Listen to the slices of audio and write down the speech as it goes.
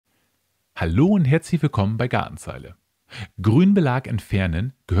Hallo und herzlich willkommen bei Gartenzeile. Grünbelag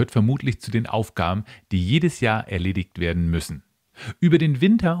entfernen gehört vermutlich zu den Aufgaben, die jedes Jahr erledigt werden müssen. Über den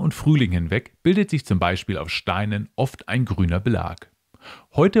Winter und Frühling hinweg bildet sich zum Beispiel auf Steinen oft ein grüner Belag.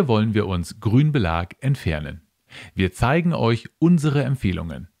 Heute wollen wir uns Grünbelag entfernen. Wir zeigen euch unsere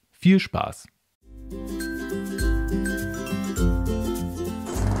Empfehlungen. Viel Spaß!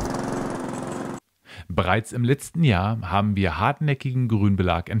 Bereits im letzten Jahr haben wir hartnäckigen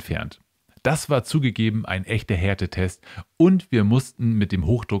Grünbelag entfernt. Das war zugegeben ein echter Härtetest und wir mussten mit dem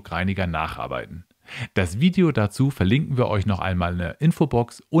Hochdruckreiniger nacharbeiten. Das Video dazu verlinken wir euch noch einmal in der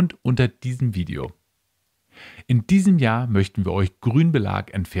Infobox und unter diesem Video. In diesem Jahr möchten wir euch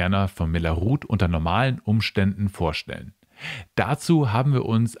Grünbelagentferner von Mellerud unter normalen Umständen vorstellen. Dazu haben wir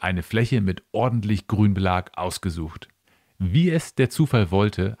uns eine Fläche mit ordentlich Grünbelag ausgesucht. Wie es der Zufall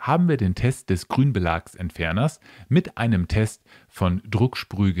wollte, haben wir den Test des Grünbelagsentferners mit einem Test von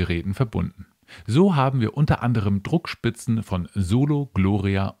Drucksprühgeräten verbunden. So haben wir unter anderem Druckspitzen von Solo,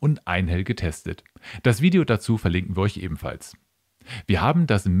 Gloria und Einhell getestet. Das Video dazu verlinken wir euch ebenfalls. Wir haben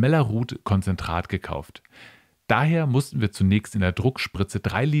das Mellerud-Konzentrat gekauft. Daher mussten wir zunächst in der Druckspritze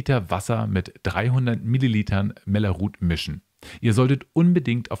 3 Liter Wasser mit 300 Millilitern Mellerud mischen. Ihr solltet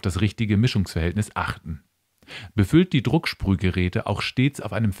unbedingt auf das richtige Mischungsverhältnis achten. Befüllt die Drucksprühgeräte auch stets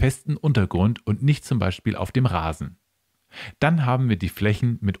auf einem festen Untergrund und nicht zum Beispiel auf dem Rasen. Dann haben wir die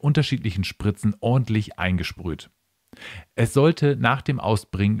Flächen mit unterschiedlichen Spritzen ordentlich eingesprüht. Es sollte nach dem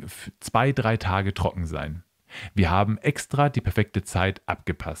Ausbringen 2-3 Tage trocken sein. Wir haben extra die perfekte Zeit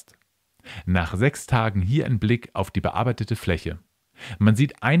abgepasst. Nach 6 Tagen hier ein Blick auf die bearbeitete Fläche. Man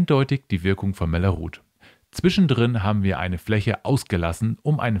sieht eindeutig die Wirkung von Mellerud. Zwischendrin haben wir eine Fläche ausgelassen,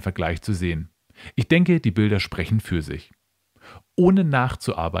 um einen Vergleich zu sehen. Ich denke, die Bilder sprechen für sich. Ohne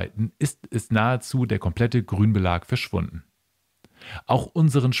nachzuarbeiten ist nahezu der komplette Grünbelag verschwunden. Auch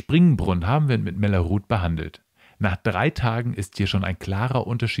unseren Springbrunnen haben wir mit Mellerud behandelt. Nach 3 Tagen ist hier schon ein klarer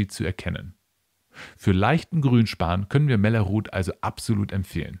Unterschied zu erkennen. Für leichten Grünspan können wir Mellerud also absolut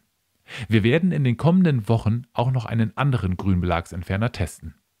empfehlen. Wir werden in den kommenden Wochen auch noch einen anderen Grünbelagsentferner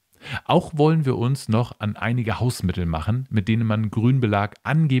testen. Auch wollen wir uns noch an einige Hausmittel machen, mit denen man Grünbelag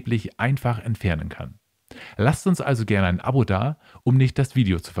angeblich einfach entfernen kann. Lasst uns also gerne ein Abo da, um nicht das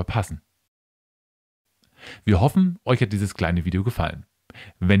Video zu verpassen. Wir hoffen, euch hat dieses kleine Video gefallen.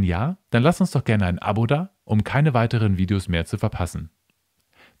 Wenn ja, dann lasst uns doch gerne ein Abo da, um keine weiteren Videos mehr zu verpassen.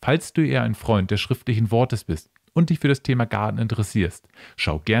 Falls du eher ein Freund des schriftlichen Wortes bist und dich für das Thema Garten interessierst,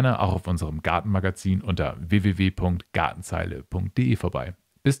 schau gerne auch auf unserem Gartenmagazin unter www.gartenzeile.de vorbei.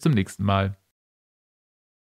 Bis zum nächsten Mal.